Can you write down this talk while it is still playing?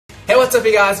Hey, what's up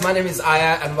you guys, my name is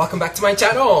Aya and welcome back to my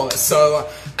channel. So,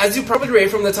 as you probably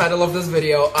read from the title of this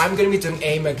video, I'm going to be doing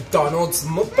a McDonald's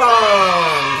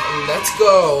mukbang. Let's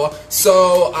go.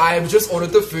 So, I've just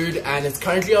ordered the food and it's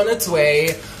currently on its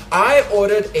way. I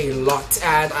ordered a lot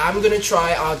and I'm going to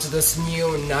try out this new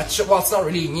nacho, well it's not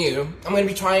really new, I'm going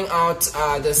to be trying out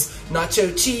this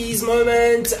nacho cheese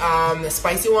moment, the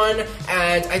spicy one,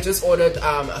 and I just ordered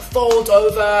a fold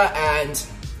over, and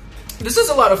this is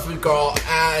a lot of food, girl,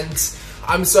 and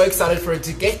I'm so excited for it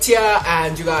to get here.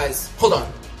 And you guys, hold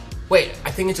on, wait,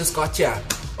 I think it just got here.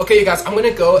 Okay you guys, I'm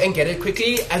gonna go and get it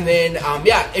quickly, and then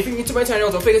yeah, if you're new to my channel,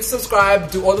 don't forget to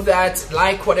subscribe, do all of that,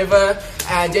 like, whatever.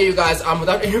 And yeah you guys,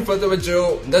 without any further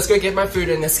ado, let's go get my food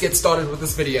and let's get started with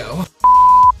this video.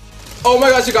 Oh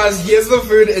my gosh you guys, here's the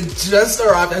food. It just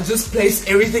arrived. I just placed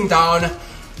everything down.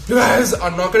 You guys are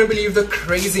not gonna believe the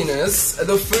craziness.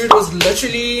 The food was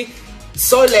literally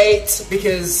so late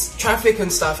because traffic and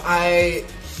stuff.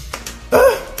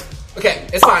 Okay,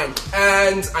 it's fine.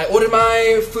 And I ordered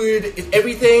my food,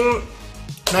 everything.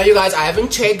 Now you guys, I haven't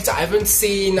checked, I haven't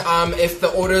seen if the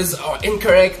orders are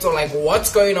incorrect or like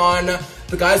what's going on.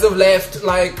 The guys have left,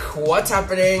 like what's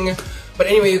happening? But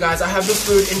anyway you guys, I have the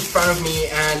food in front of me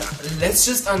and let's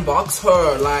just unbox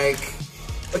her. Like,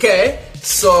 okay,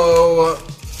 so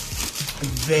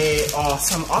there are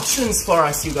some options for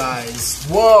us, you guys.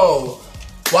 Whoa,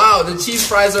 wow, the cheese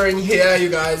fries are in here, you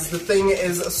guys. The thing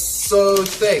is so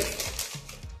thick.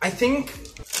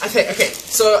 Okay,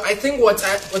 so I think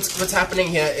what's happening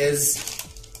here is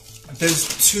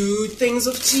there's two things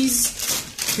of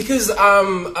cheese, because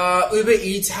Uber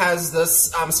Eats has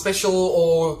this special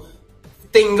or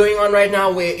thing going on right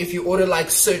now where if you order like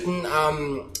certain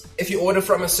if you order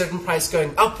from a certain price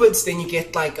going upwards, then you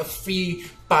get like a free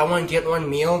buy one get one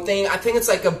meal thing. I think it's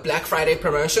like a Black Friday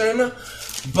promotion.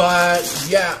 But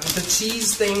yeah, the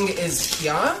cheese thing is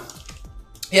here.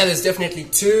 Yeah, there's definitely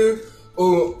two.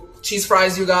 Oh, cheese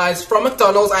fries, you guys, from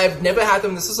McDonald's. I've never had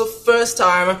them. This is the first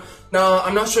time. Now,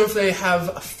 I'm not sure if they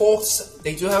have forks.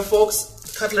 They do have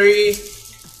forks. Cutlery.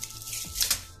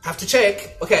 Have to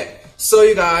check. Okay, so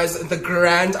you guys, the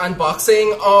grand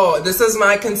unboxing. Oh, this is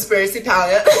my conspiracy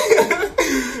palette.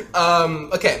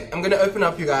 Okay, I'm gonna open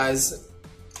up, you guys,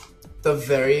 the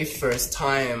very first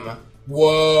time.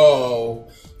 Whoa,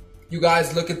 you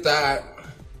guys, look at that.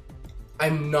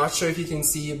 I'm not sure if you can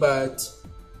see, but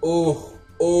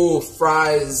oh,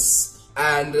 fries.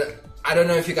 And I don't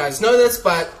know if you guys know this,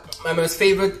 but my most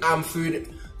favorite food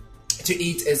to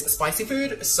eat is spicy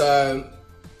food. So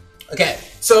okay,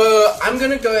 so I'm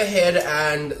gonna go ahead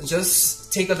and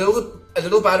just take a little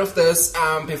bite of this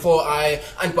before I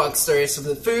unbox the rest of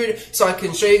the food, so I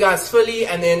can show you guys fully,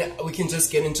 and then we can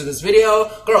just get into this video.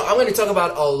 Girl, I'm gonna talk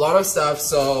about a lot of stuff,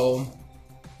 so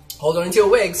hold on to your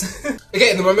wigs.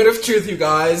 Okay, the moment of truth, you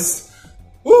guys.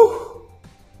 Woo!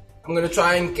 I'm gonna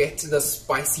try and get to the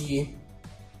spicy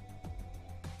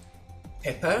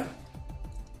pepper.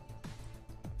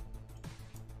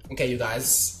 Okay, you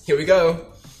guys, here we go.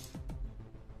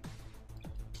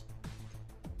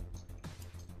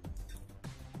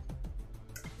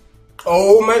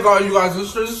 Oh my god, you guys,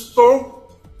 this is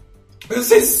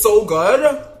so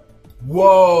good.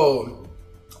 Whoa.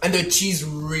 And the cheese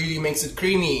really makes it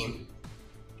creamy.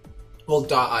 Well,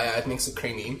 yeah, it makes it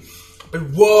creamy. But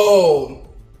whoa,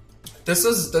 this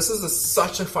is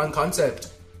such a fun concept.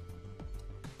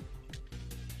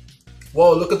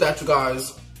 Whoa, look at that, you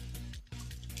guys.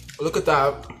 Look at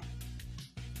that.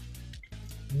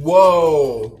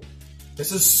 Whoa,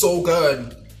 this is so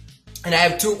good. And I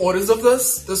have 2 orders of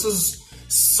this. This is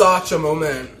such a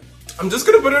moment. I'm just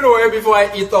gonna put it away before I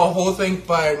eat the whole thing,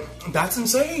 but that's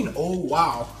insane. Oh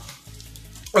wow.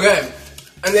 Okay,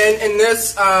 and then in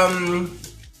this in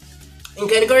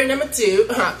category number 2,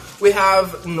 we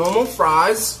have normal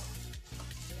fries.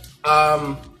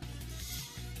 There's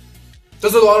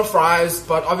a lot of fries,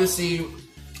 but obviously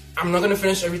I'm not gonna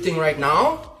finish everything right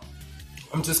now.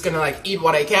 I'm just gonna like eat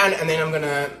what I can, and then I'm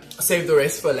gonna save the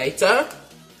rest for later.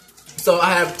 So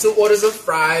I have 2 orders of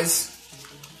fries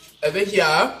over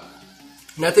here.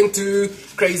 Nothing too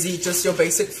crazy, just your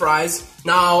basic fries.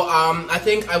 Now, I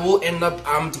think I will end up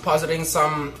depositing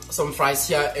some fries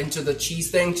here into the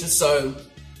cheese thing, just so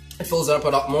it fills up a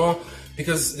lot more,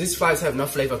 because these fries have no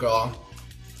flavor, girl.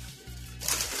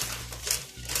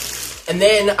 And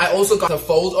then I also got a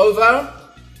fold over,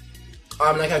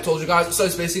 like I told you guys. So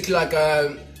it's basically like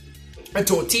a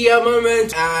tortilla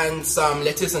moment and some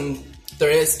lettuce and the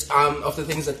rest of the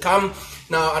things that come.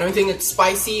 Now, I don't think it's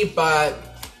spicy, but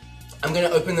I'm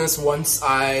gonna open this once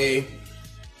I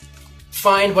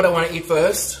find what I want to eat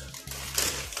first.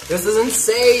 This is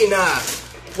insane.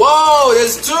 Whoa,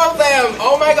 there's 2 of them.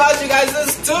 Oh my gosh, you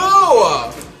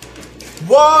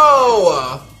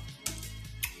Whoa!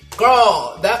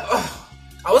 Girl, that...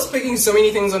 I was picking so many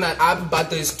things on that app,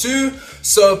 but there's two,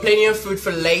 so plenty of food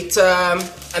for later.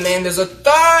 And then there's a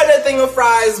third thing of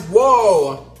fries.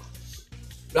 Whoa!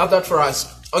 Love that for us.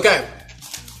 Okay.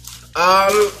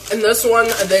 In this one,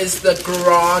 there's the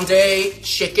grande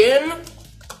chicken.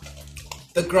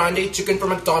 The grande chicken from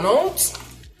McDonald's.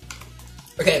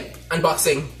 Okay,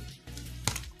 unboxing.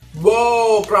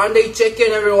 Whoa, grande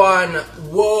chicken, everyone.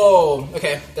 Whoa.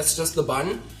 Okay, that's just the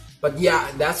bun. But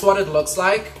yeah, that's what it looks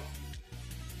like.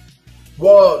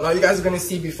 Whoa, now you guys are gonna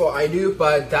see before I do,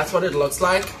 but that's what it looks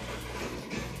like.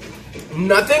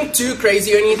 Nothing too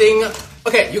crazy or anything.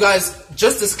 Okay, you guys,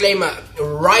 just disclaimer,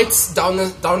 right down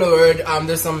the road,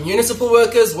 there's some municipal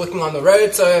workers working on the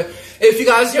road, so if you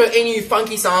guys hear any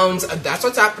funky sounds, that's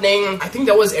what's happening. I think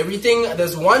that was everything.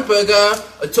 There's one burger,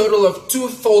 a total of 2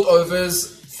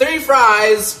 foldovers, 3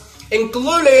 fries,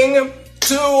 including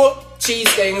 2 cheese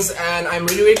things, and I'm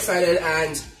really, really excited.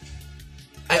 And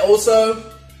I also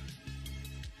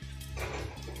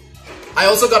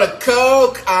got a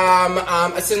Coke.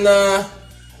 It's in the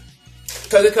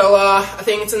Coca-Cola. I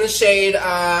think it's in the shade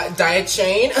Diet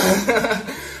Chain.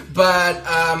 But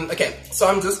okay, so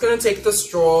I'm just gonna take the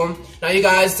straw. Now, you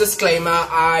guys, disclaimer: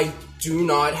 I do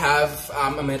not have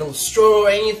a metal straw or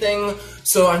anything,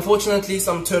 so unfortunately,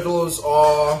 some turtles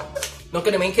are not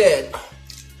gonna make it.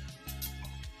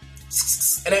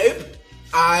 And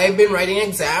I've been writing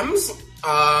exams.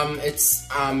 It's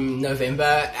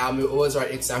November. We always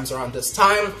write exams around this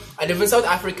time. I live in South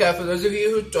Africa, for those of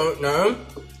you who don't know.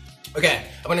 Okay,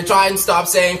 I'm gonna try and stop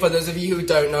saying for those of you who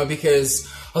don't know, because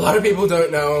a lot of people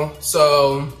don't know.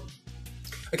 So,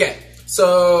 okay,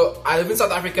 so I live in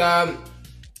South Africa.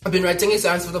 I've been writing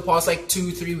exams for the past like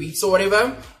 2-3 weeks or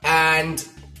whatever, and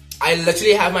I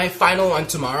literally have my final one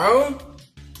tomorrow,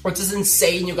 which is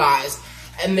insane, you guys.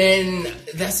 And then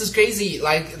this is crazy.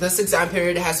 Like, this exam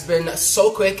period has been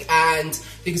so quick, and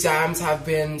the exams have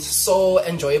been so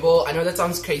enjoyable. I know that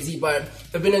sounds crazy, but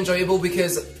they've been enjoyable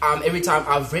because every time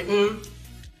I've written,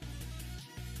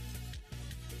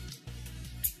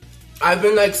 I've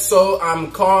been like so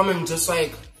calm and just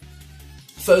like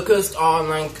focused on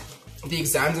like the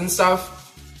exams and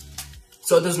stuff.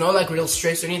 So there's no like real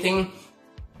stress or anything.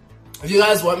 If you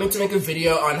guys want me to make a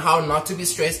video on how not to be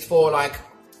stressed for like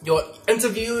your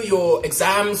interview, your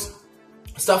exams,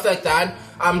 stuff like that,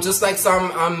 just like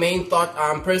some main thought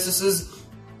processes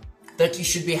that you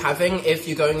should be having if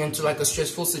you're going into like a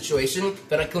stressful situation,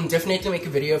 then I can definitely make a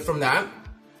video from that.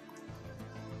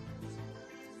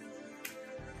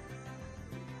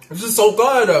 This is so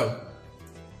good.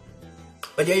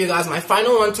 But yeah, you guys, my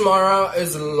final one tomorrow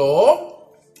is law,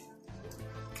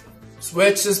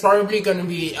 which is probably going to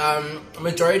be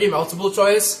majority multiple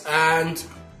choice, and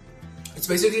it's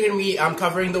basically going to be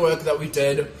covering the work that we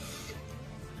did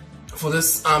for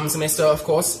this semester, of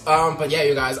course. But yeah,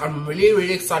 you guys, I'm really,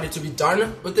 really excited to be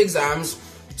done with the exams,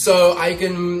 so I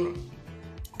can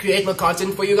create more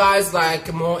content for you guys,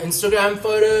 like more Instagram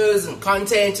photos and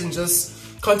content, and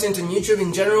just content on YouTube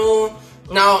in general.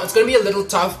 Now, it's going to be a little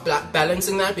tough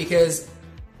balancing that, because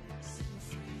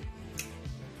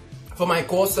for my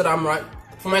course that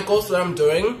I'm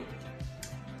doing,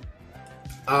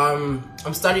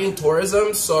 I'm studying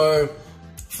tourism, so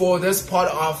for this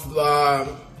part of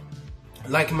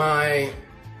like my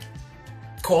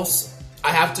course,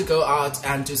 I have to go out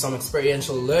and do some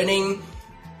experiential learning.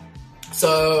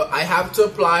 So I have to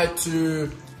apply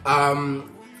to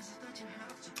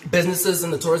businesses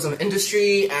in the tourism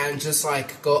industry and just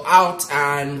like go out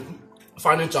and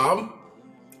find a job.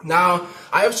 Now,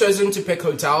 I have chosen to pick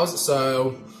hotels,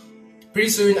 so pretty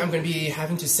soon I'm going to be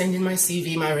having to send in my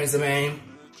CV, my resume,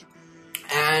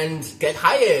 and get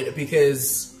hired,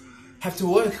 because I have to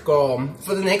work, girl,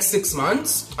 for the next 6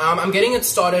 months. I'm getting it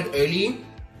started early,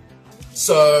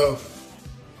 so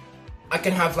I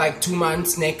can have like 2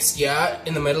 months next year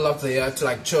in the middle of the year to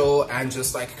like chill and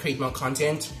just like create more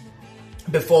content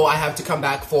before I have to come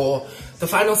back for the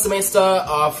final semester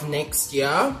of next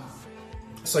year.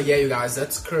 So yeah, you guys,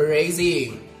 that's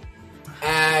crazy.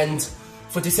 And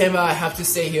for December, I have to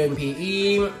stay here in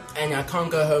PE, and I can't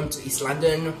go home to East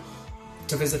London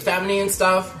to visit family and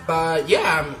stuff. But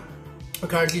yeah, I'm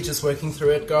currently just working through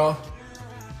it, girl.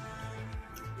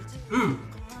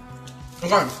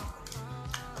 Okay.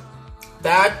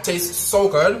 That tastes so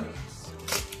good.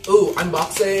 Ooh,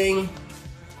 unboxing.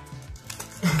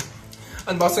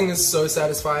 Unboxing is so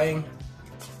satisfying.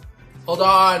 Hold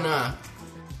on.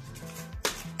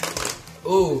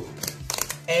 Ooh.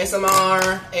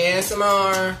 ASMR.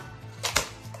 ASMR.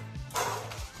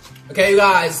 Okay, you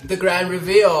guys, the grand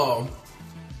reveal.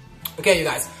 Okay, you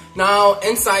guys. Now,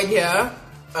 inside here,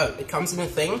 Oh, it comes in a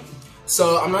thing.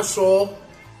 So I'm not sure,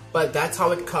 but that's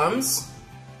how it comes.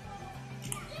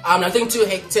 Nothing too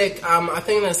hectic. I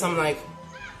think there's some like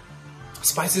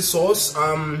spicy sauce.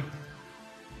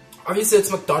 Obviously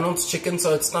it's McDonald's chicken,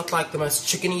 so it's not like the most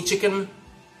chickeny chicken,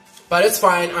 but it's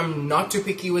fine. I'm not too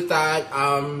picky with that.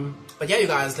 But yeah, you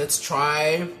guys, let's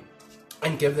try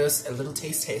and give this a little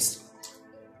taste.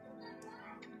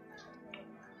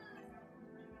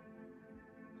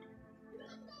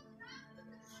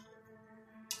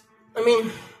 I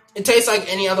mean, it tastes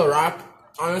like any other wrap,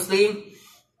 honestly.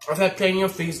 I've had plenty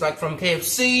of these, like from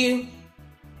KFC,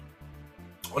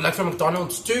 or like from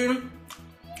McDonald's too.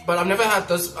 But I've never had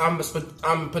this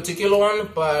particular one,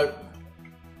 but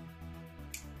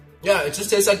yeah, it just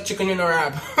tastes like chicken in a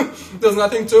wrap. There's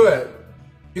nothing to it.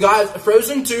 You guys,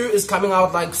 Frozen 2 is coming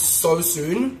out like so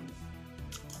soon.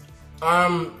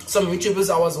 Some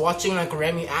YouTubers I was watching, like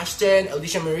Remy Ashton,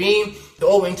 Alicia Marie, they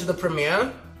all went to the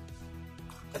premiere.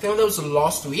 I think that was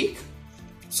last week.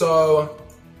 So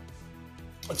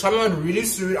it's coming out really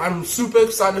soon. I'm super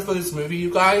excited for this movie,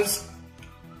 you guys,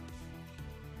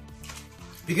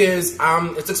 because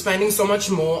it's expanding so much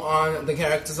more on the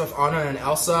characters of Anna and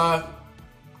Elsa,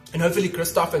 and hopefully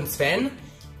Kristoff and Sven,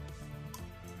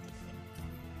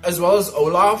 as well as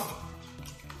Olaf.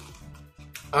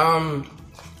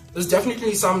 There's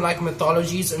definitely some like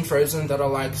mythologies in Frozen that are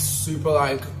like super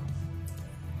like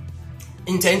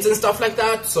intense and stuff like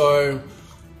that, so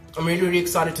I'm really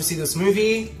excited to see this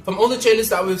movie. From all the trailers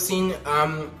that we've seen,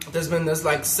 there's been this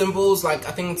like symbols, like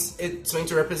I think it's meant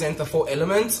to represent the 4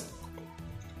 elements,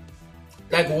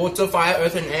 like water, fire,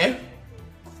 earth and air,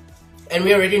 and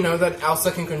we already know that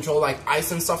Elsa can control like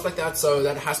ice and stuff like that, so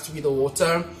that has to be the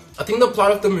water. I think the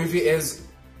plot of the movie is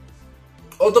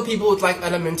all the people with like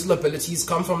elemental abilities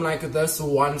come from like this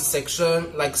one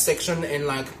section in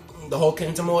like the whole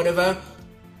kingdom or whatever,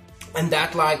 and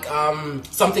that like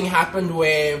something happened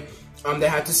where they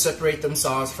had to separate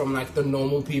themselves from like the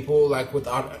normal people, like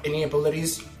without any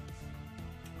abilities.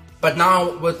 But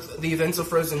now with the events of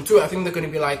Frozen 2, I think they're going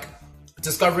to be like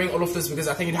discovering all of this, because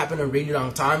I think it happened a really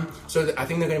long time, so I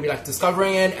think they're going to be like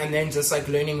discovering it and then just like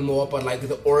learning more about like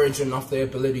the origin of their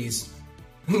abilities.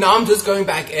 Now I'm just going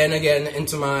back in again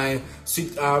into my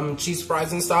sweet cheese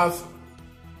fries and stuff.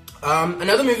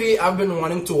 Another movie I've been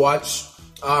wanting to watch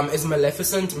is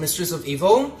Maleficent, Mistress of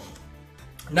Evil.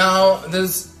 Now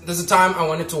there's a time I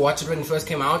wanted to watch it when it first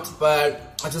came out,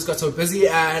 but I just got so busy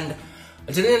and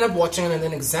I didn't end up watching it, and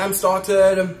then exam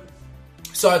started,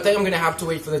 so I think I'm gonna have to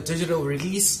wait for the digital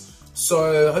release.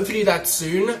 So hopefully that's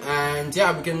soon, and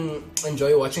yeah, we can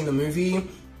enjoy watching the movie.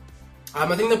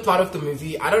 I think the plot of the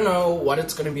movie, I don't know what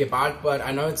it's gonna be about, but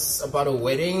I know it's about a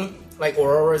wedding, like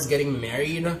Aurora is getting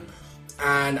married,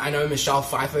 and I know Michelle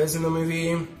Pfeiffer is in the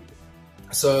movie,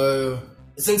 so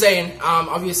it's insane.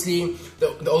 Obviously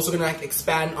they're also gonna like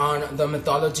expand on the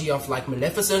mythology of like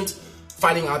Maleficent,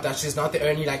 finding out that she's not the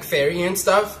only like fairy and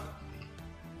stuff,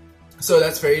 so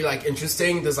that's very like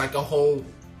interesting. There's like a whole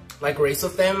like race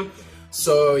of them,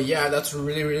 so yeah, that's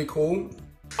really cool.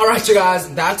 Alright you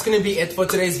guys, that's gonna be it for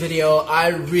today's video. I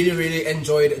really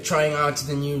enjoyed trying out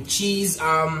the new cheese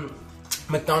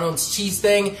McDonald's cheese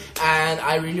thing, and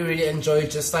I really enjoyed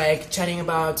just like chatting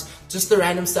about just the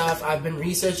random stuff I've been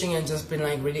researching and just been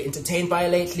like really entertained by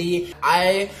lately.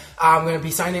 I am gonna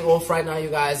be signing off right now, you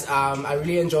guys. I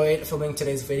really enjoyed filming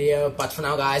today's video, but for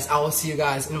now guys, I will see you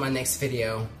guys in my next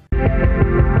video.